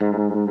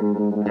Welcome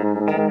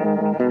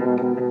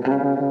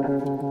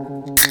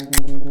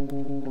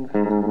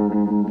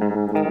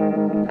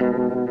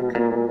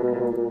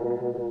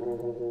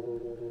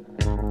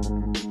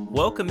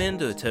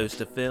into A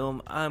Toast of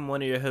Film. I'm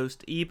one of your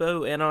hosts,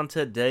 Ebo, and on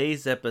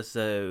today's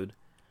episode,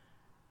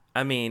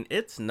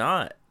 it's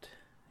not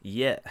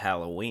yet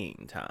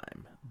Halloween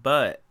time,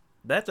 but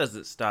that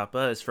doesn't stop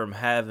us from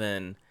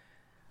having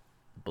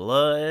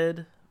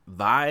blood,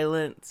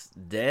 violence,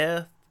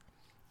 death.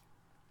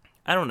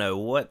 I don't know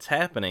what's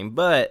happening,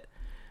 but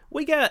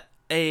we got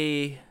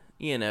a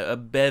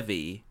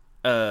bevy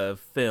of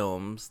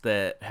films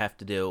that have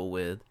to deal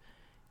with,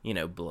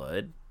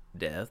 blood,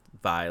 death,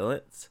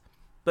 violence,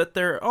 but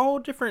they're all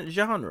different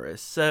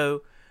genres.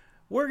 So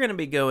we're going to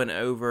be going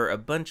over a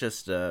bunch of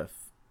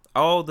stuff.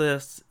 All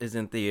this is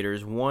in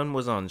theaters. One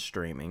was on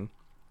streaming.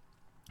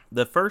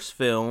 The first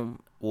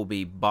film will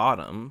be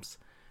Bottoms,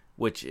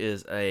 which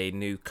is a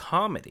new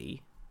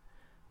comedy.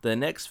 The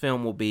next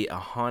film will be A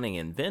Haunting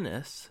in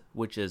Venice,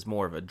 which is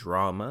more of a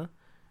drama.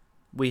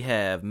 We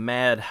have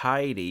Mad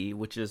Heidi,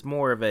 which is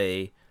more of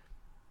a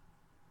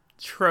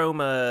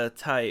trauma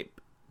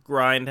type,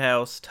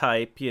 grindhouse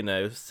type,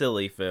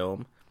 silly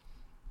film.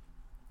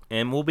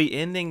 And we'll be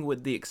ending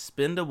with The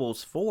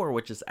Expendables 4,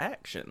 which is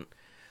action.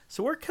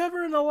 So we're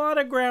covering a lot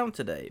of ground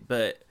today,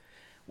 but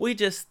we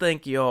just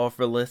thank you all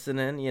for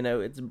listening.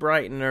 It's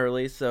bright and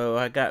early, so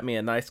I got me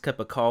a nice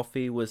cup of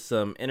coffee with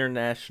some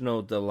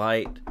International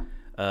Delight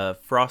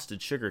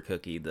frosted sugar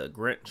cookie, the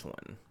Grinch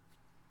one.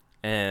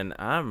 And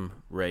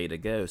I'm ready to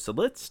go. So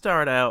let's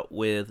start out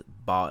with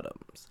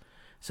Bottoms.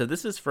 So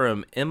this is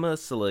from Emma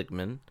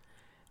Seligman,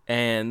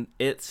 and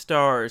it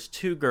stars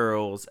two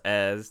girls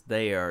as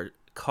they are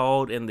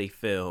called in the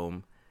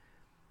film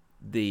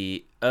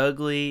the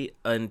ugly,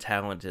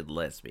 untalented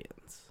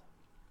lesbians.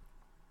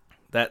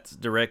 That's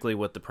directly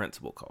what the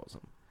principal calls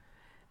them.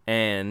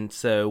 And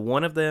so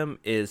one of them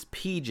is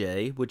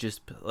PJ, which is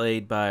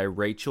played by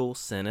Rachel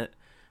Sennett,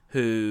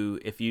 who,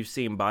 if you've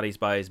seen Bodies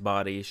by His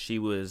Body, she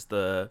was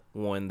the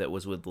one that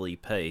was with Lee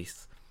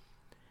Pace.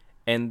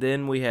 And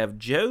then we have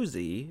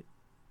Josie,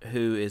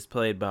 who is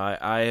played by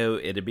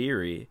Ayo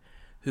Edebiri,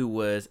 who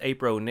was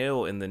April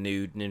O'Neil in the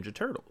new Ninja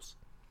Turtles.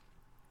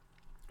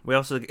 We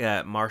also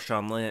got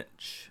Marshawn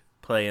Lynch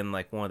playing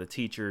like one of the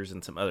teachers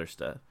and some other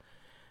stuff.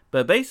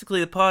 But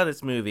basically the plot of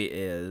this movie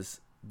is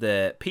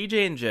that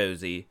PJ and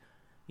Josie,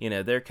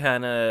 they're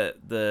kind of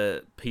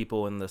the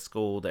people in the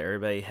school that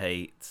everybody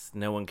hates,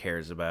 no one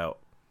cares about.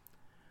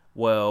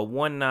 Well,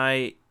 one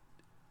night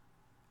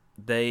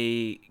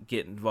they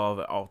get involved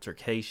in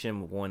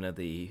altercation with one of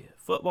the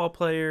football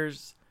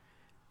players.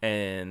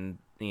 And,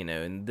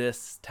 in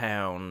this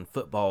town,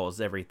 football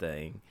is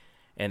everything.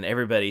 And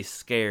everybody's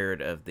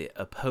scared of the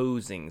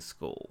opposing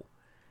school.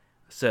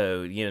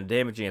 So,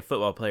 damaging a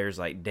football player is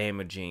like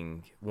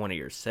damaging one of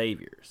your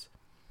saviors.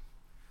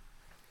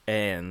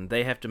 And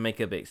they have to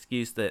make up an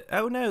excuse that,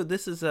 oh no,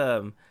 this is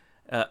a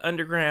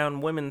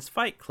underground women's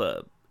fight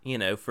club,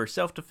 for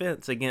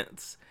self-defense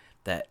against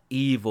that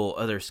evil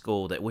other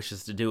school that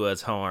wishes to do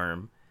us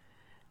harm.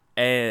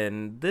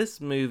 And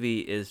this movie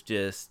is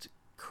just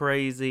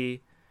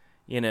crazy.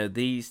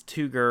 These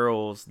two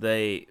girls,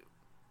 they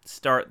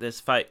start this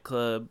fight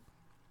club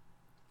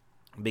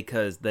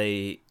because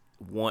they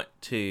want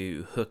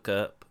to hook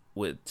up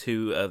with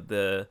two of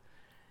the,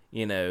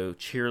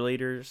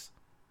 cheerleaders.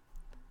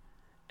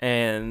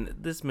 And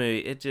this movie,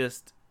 it's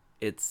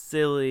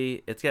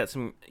silly. It's got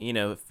some,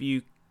 a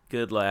few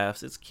good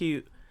laughs. It's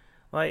cute.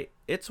 Like,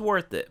 it's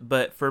worth it.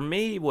 But for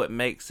me, what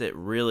makes it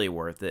really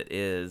worth it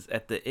is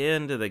at the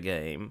end of the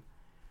game,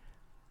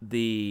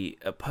 the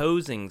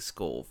opposing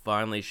school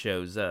finally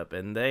shows up,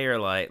 and they are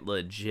like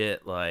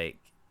legit, like,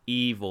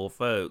 evil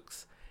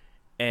folks.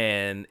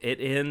 And it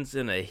ends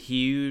in a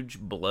huge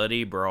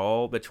bloody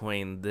brawl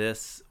between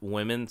this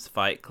women's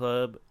fight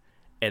club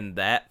and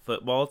that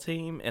football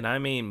team. And I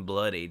mean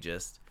bloody,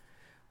 just,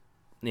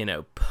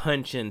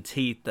 punching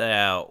teeth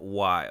out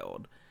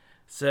wild.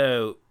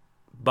 So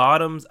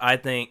Bottoms, I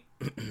think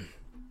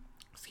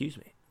excuse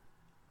me.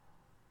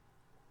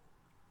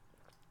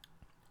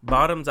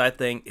 Bottoms, I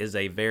think, is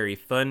a very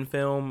fun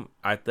film.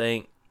 I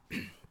think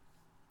I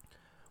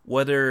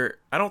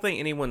don't think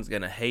anyone's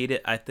going to hate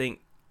it. I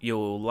think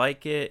you'll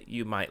like it.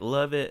 You might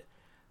love it.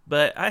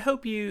 But I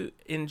hope you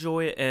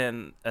enjoy it,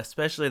 and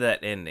especially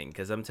that ending,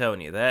 because I'm telling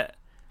you, that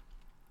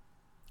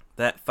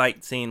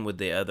fight scene with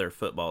the other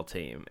football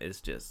team is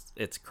just,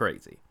 it's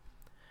crazy.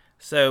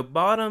 So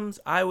Bottoms,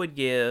 I would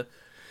give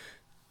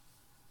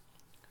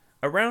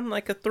around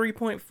like a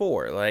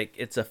 3.4. Like,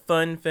 it's a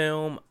fun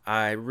film.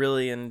 I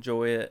really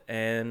enjoy it,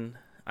 and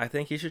I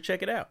think you should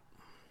check it out.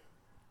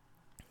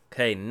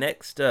 Okay,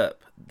 next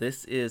up,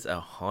 this is A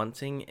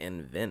Haunting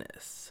in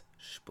Venice.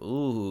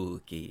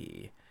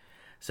 Spooky.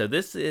 So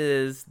this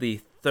is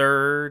the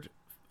third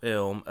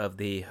film of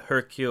the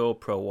Hercule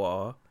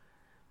Poirot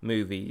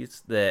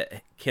movies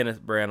that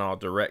Kenneth Branagh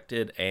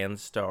directed and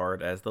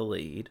starred as the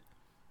lead.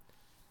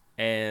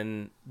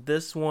 And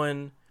this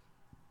one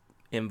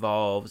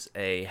involves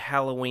a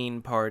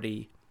Halloween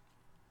party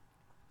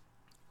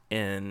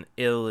in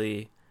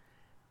Italy,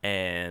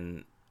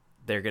 and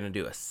they're going to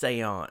do a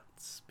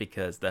seance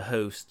because the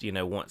host,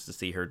 wants to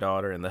see her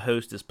daughter. And the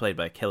host is played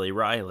by Kelly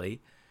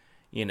Riley,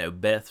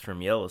 Beth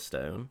from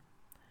Yellowstone.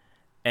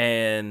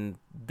 And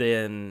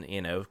then,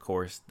 of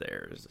course,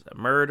 there's a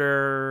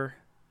murder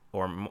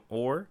or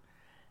more.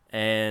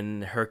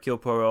 And Hercule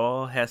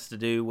Poirot has to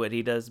do what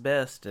he does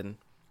best, and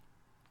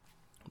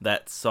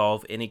that's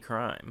solve any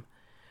crime.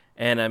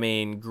 And I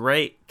mean,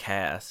 great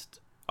cast.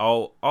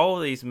 All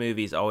of these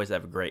movies always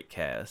have a great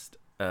cast.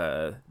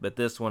 But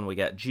this one, we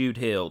got Jude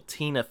Hill,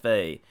 Tina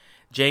Fey,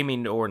 Jamie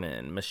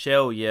Dornan,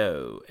 Michelle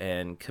Yeoh,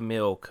 and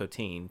Camille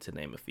Cotin, to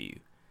name a few.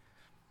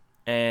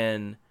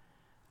 And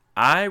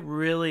I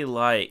really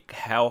like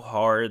how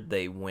hard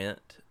they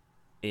went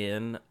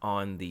in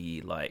on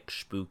the,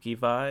 spooky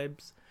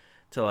vibes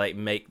to,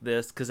 make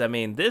this. Because, I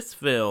mean, this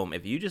film,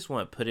 if you just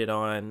want to put it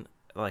on,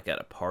 at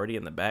a party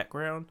in the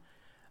background,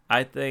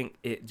 I think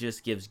it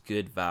just gives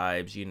good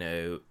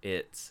vibes.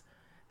 It's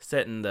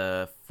set in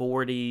the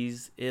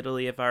 40s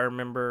Italy, if I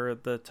remember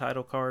the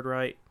title card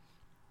right.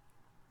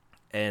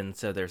 And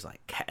so there's,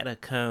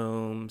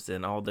 catacombs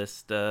and all this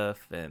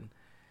stuff, and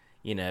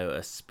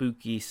a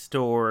spooky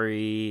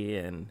story,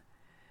 and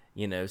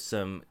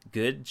some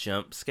good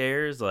jump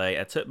scares.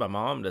 I took my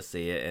mom to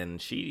see it,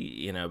 and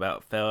she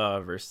about fell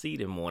out of her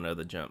seat in one of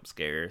the jump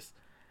scares.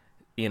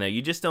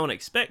 You just don't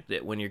expect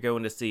it when you're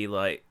going to see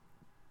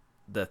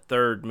the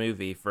third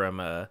movie from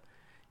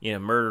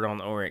Murder on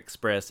the Orient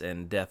Express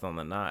and Death on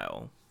the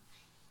Nile.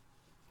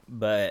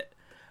 But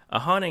A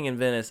Haunting in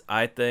Venice,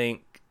 I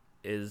think,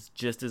 is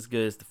just as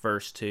good as the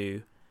first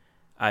two.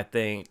 I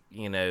think,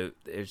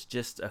 there's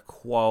just a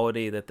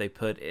quality that they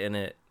put in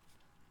it.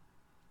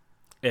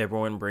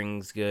 Everyone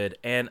brings good.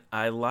 And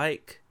I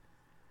like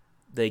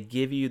they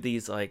give you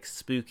these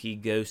spooky,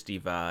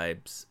 ghosty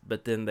vibes,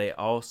 but then they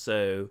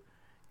also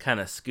kind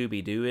of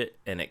Scooby-Doo it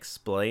and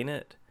explain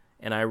it.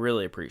 And I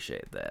really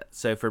appreciate that.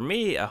 So for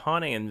me, A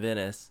Haunting in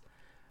Venice,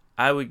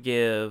 I would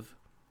give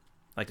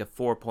a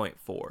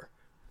 4.4.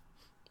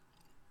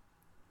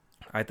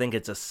 I think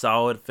it's a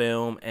solid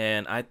film,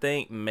 and I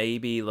think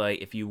maybe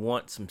if you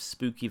want some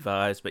spooky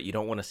vibes but you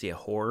don't want to see a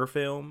horror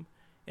film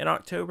in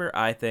October,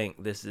 I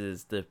think this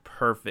is the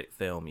perfect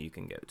film you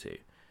can go to.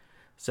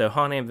 So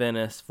Haunting in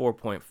Venice,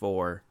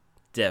 4.4,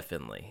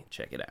 definitely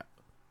check it out.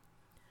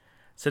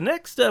 So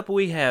next up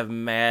we have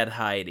Mad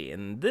Heidi,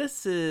 and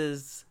this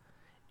is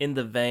in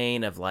the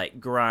vein of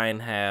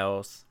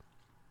Grindhouse,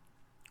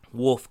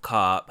 Wolf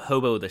Cop,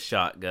 Hobo with a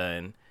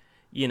Shotgun.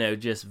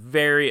 Just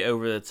very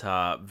over the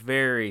top,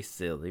 very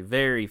silly,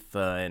 very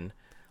fun.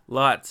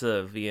 Lots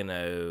of,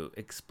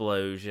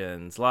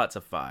 explosions, lots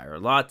of fire,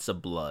 lots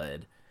of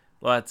blood,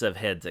 lots of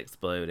heads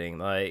exploding.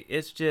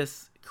 It's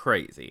just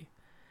crazy.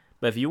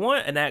 But if you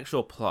want an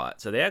actual plot,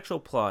 so the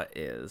actual plot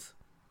is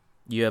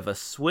you have a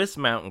Swiss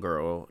mountain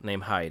girl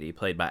named Heidi,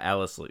 played by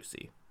Alice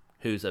Lucy,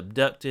 who's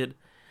abducted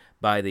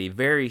by the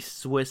very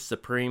Swiss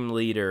supreme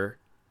leader,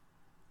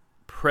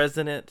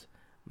 President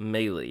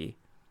Meili,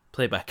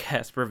 played by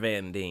Casper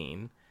Van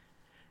Dien.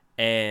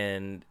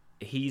 And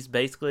he's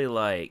basically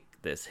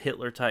this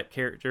Hitler-type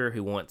character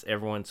who wants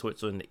everyone in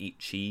Switzerland to eat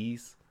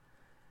cheese.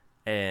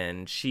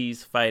 And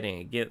she's fighting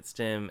against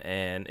him,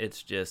 and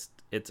it's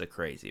a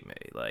crazy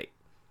movie.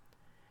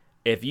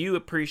 If you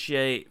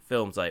appreciate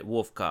films like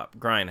Wolf Cop,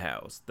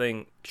 Grindhouse,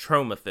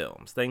 Troma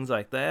films, things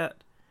like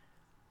that,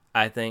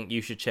 I think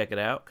you should check it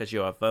out because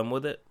you'll have fun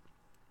with it.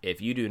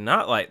 If you do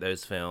not like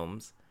those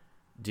films,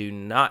 do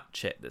not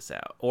check this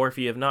out. Or if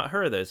you have not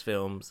heard of those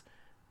films,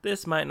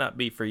 this might not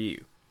be for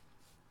you.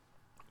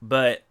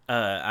 But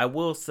I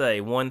will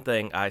say one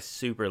thing I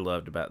super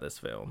loved about this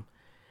film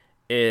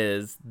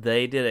is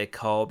they did a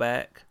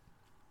callback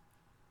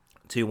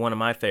to one of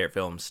my favorite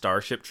films,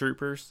 Starship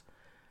Troopers,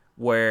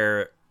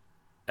 where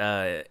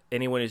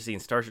anyone who's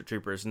seen Starship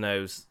Troopers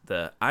knows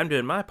the I'm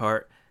doing my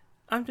part,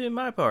 I'm doing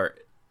my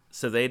part.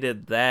 So they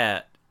did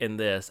that in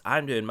this,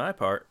 I'm doing my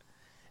part.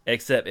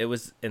 Except it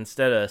was,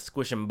 instead of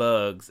squishing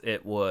bugs,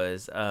 it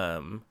was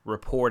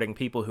reporting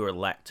people who are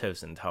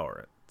lactose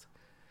intolerant.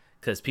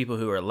 Because people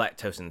who are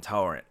lactose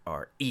intolerant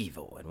are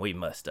evil, and we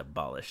must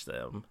abolish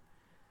them.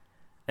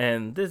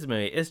 And this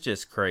movie, it's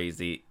just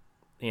crazy.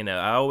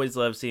 I always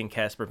love seeing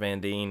Casper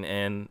Van Dien,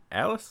 and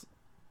Alice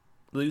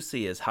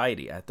Lucy as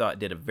Heidi, I thought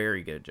did a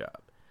very good job.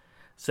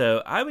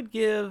 So I would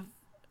give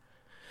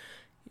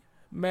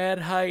Mad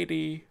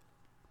Heidi...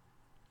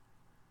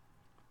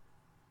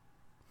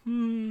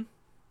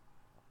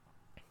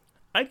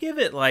 I'd give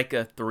it a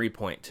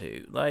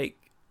 3.2.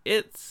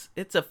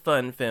 It's a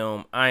fun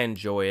film. I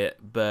enjoy it,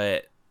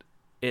 but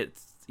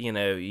it's,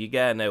 you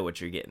gotta know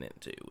what you're getting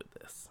into with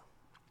this.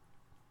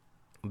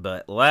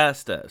 But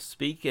last up,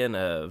 speaking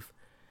of,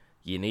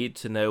 you need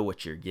to know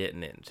what you're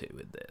getting into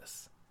with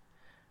this.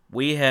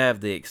 We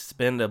have The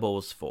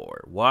Expendables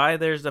 4. Why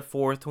there's a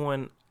fourth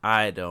one,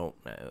 I don't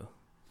know.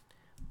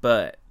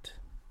 But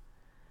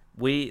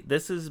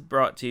this is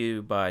brought to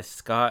you by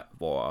Scott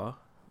Waugh,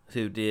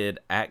 who did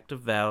Act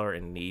of Valor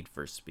and Need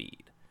for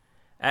Speed.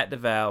 Act of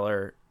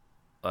Valor,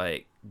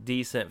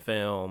 decent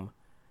film.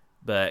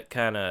 but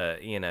kind of,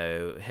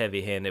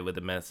 heavy-handed with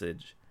the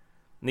message.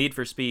 Need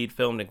for Speed,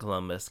 filmed in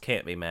Columbus.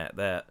 Can't be mad at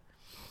that.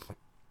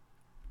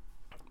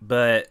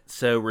 But,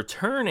 so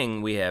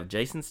returning, we have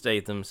Jason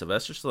Statham,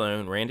 Sylvester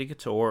Stallone, Randy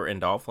Couture,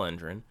 and Dolph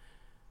Lundgren,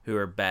 who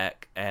are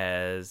back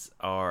as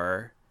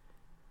our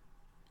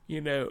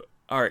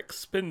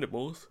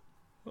Expendables.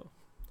 Oh,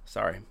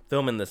 sorry,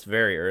 filming this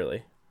very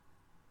early.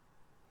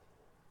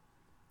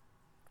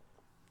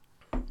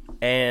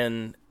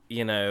 And,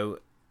 do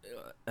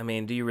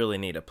you really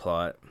need a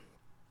plot?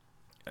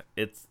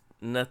 It's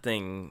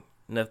nothing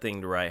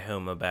to write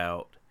home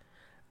about.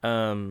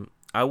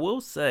 I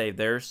will say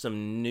there's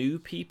some new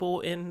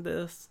people in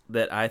this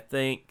that I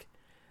think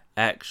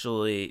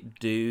actually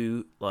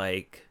do,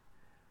 like,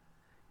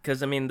 because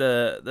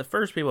the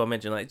first people I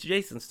mentioned, like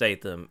Jason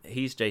Statham,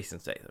 he's Jason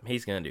Statham.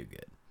 He's gonna do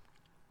good.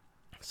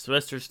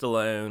 Sylvester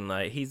Stallone,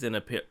 like, he's in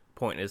a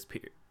point in his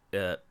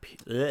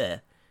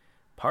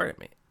pardon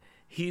me.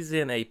 He's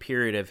in a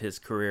period of his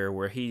career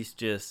where he's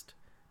just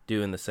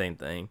doing the same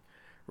thing.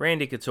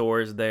 Randy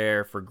Couture's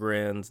there for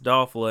grins.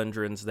 Dolph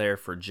Lundgren's there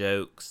for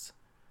jokes.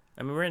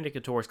 Randy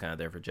Couture's kind of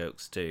there for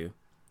jokes too.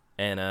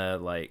 And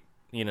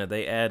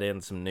they add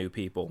in some new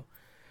people.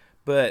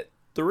 But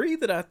 3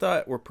 that I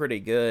thought were pretty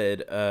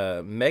good.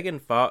 Megan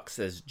Fox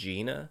as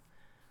Gina.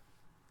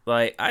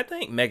 Like, I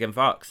think Megan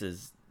Fox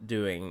is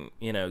doing,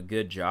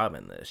 good job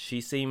in this.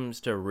 She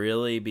seems to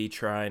really be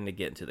trying to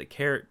get into the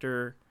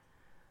character.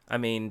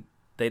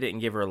 They didn't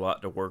give her a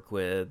lot to work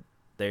with.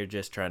 They're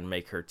just trying to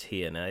make her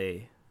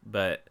TNA.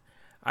 But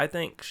I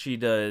think she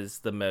does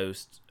the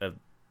most of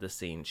the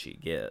scene she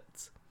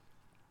gets.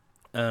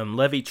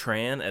 Levy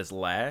Tran as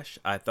Lash,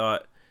 I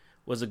thought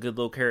was a good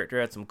little character.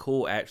 Had some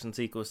cool action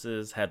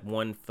sequences. Had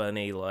one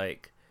funny,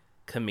 like,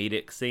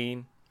 comedic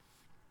scene.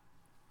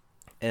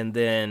 And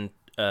then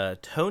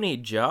Tony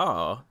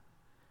Jaa,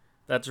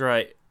 that's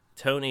right,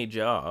 Tony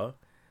Jaa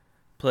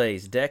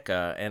plays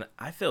Decca, and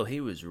I feel he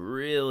was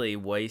really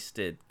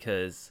wasted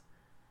because,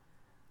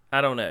 I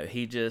don't know,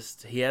 he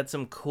had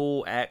some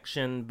cool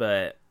action,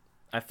 but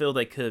I feel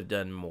they could have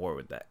done more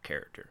with that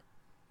character.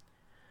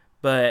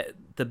 But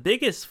the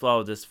biggest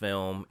flaw of this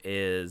film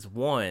is,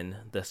 one,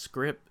 the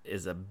script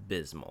is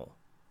abysmal.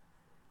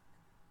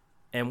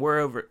 And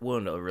we'll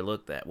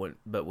overlook that.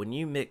 But when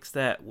you mix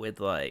that with,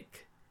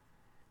 like,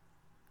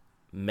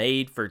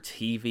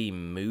 made-for-TV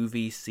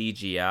movie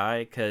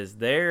CGI, because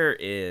there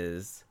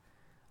is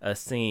a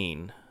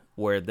scene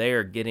where they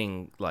are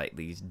getting, like,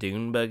 these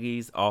dune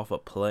buggies off a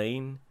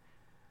plane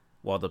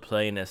while the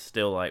plane is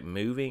still, like,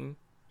 moving.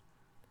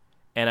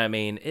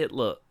 And, it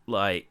looked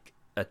like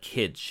a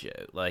kid's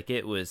show. Like,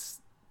 it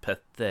was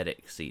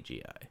pathetic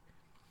CGI.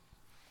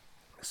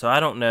 So I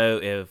don't know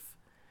if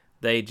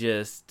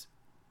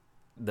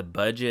the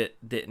budget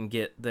didn't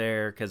get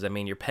there, because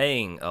you're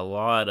paying a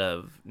lot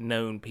of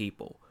known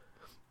people,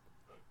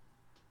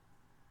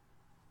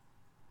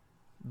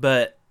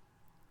 but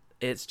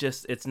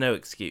it's no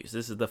excuse.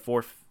 This is the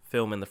 4th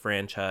film in the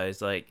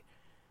franchise. Like,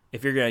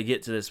 if you're gonna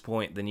get to this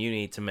point, then you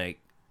need to make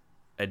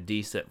a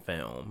decent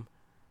film.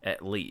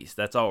 At least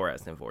that's all we're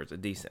asking for, is a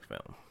decent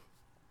film.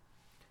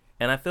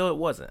 And I feel it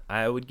wasn't.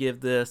 I would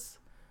give this,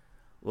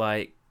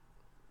 like,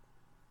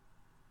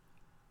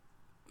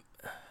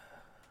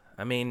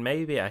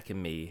 maybe I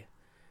can be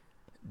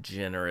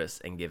generous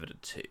and give it a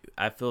 2.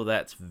 I feel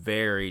that's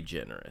very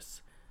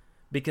generous.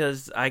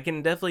 Because I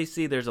can definitely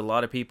see there's a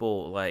lot of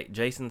people like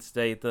Jason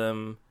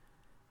Statham,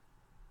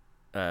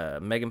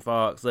 Megan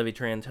Fox, Levy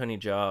Tran, Tony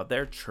Jaa.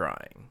 They're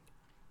trying.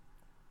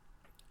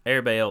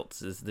 Everybody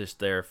else is just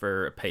there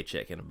for a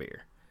paycheck and a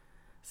beer.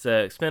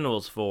 So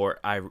Expendables 4,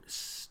 I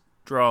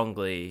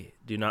strongly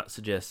do not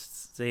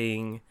suggest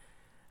seeing.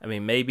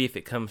 Maybe if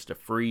it comes to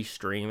free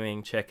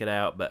streaming, check it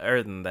out. But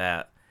other than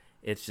that,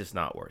 it's just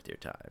not worth your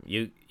time.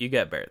 You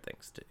got better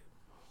things to do.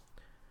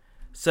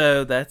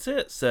 So that's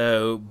it.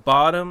 So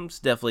Bottoms,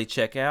 definitely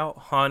check out.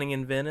 Haunting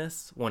in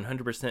Venice,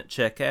 100%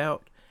 check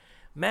out.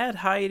 Mad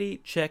Heidi,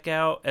 check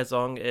out, as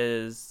long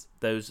as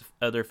those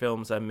other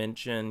films I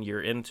mentioned you're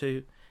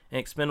into.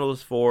 And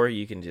Expendables 4,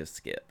 you can just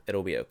skip.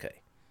 It'll be okay.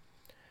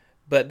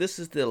 But this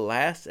is the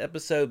last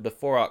episode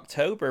before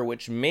October,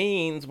 which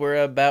means we're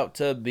about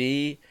to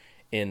be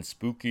in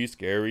spooky,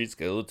 scary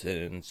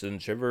skeletons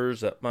and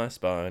shivers up my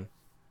spine.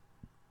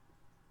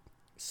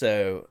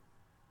 So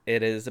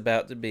it is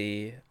about to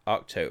be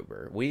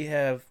October. We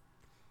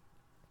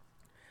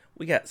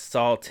got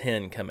Saw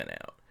 10 coming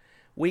out.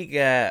 We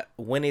got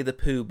Winnie the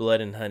Pooh,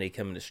 Blood and Honey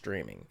coming to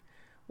streaming.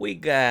 We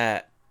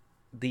got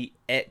The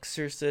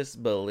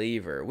Exorcist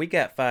Believer. We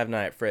got Five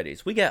Nights at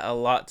Freddy's. We got a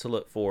lot to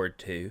look forward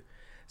to.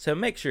 So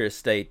make sure to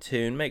stay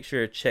tuned. Make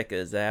sure to check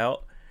us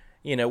out.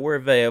 We're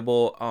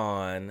available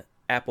on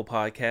Apple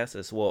Podcasts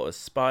as well as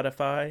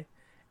Spotify.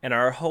 And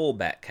our whole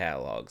back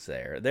catalog's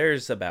there.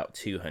 There's about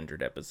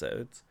 200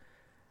 episodes.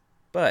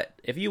 But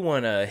if you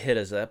want to hit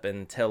us up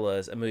and tell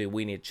us a movie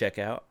we need to check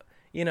out,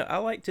 I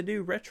like to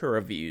do retro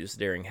reviews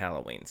during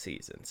Halloween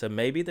season. So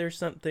maybe there's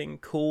something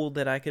cool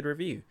that I could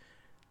review.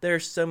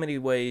 There's so many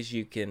ways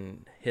you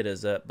can hit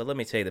us up, but let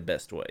me tell you the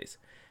best ways.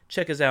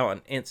 Check us out on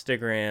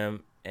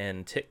Instagram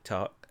and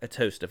TikTok, A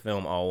Toast of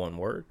Film, all one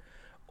word.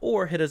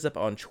 Or hit us up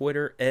on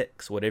Twitter,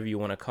 X, whatever you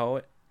want to call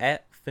it,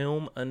 at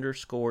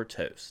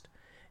film_toast.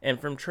 And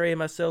from Trey and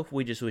myself,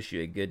 we just wish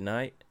you a good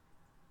night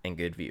and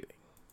good viewing.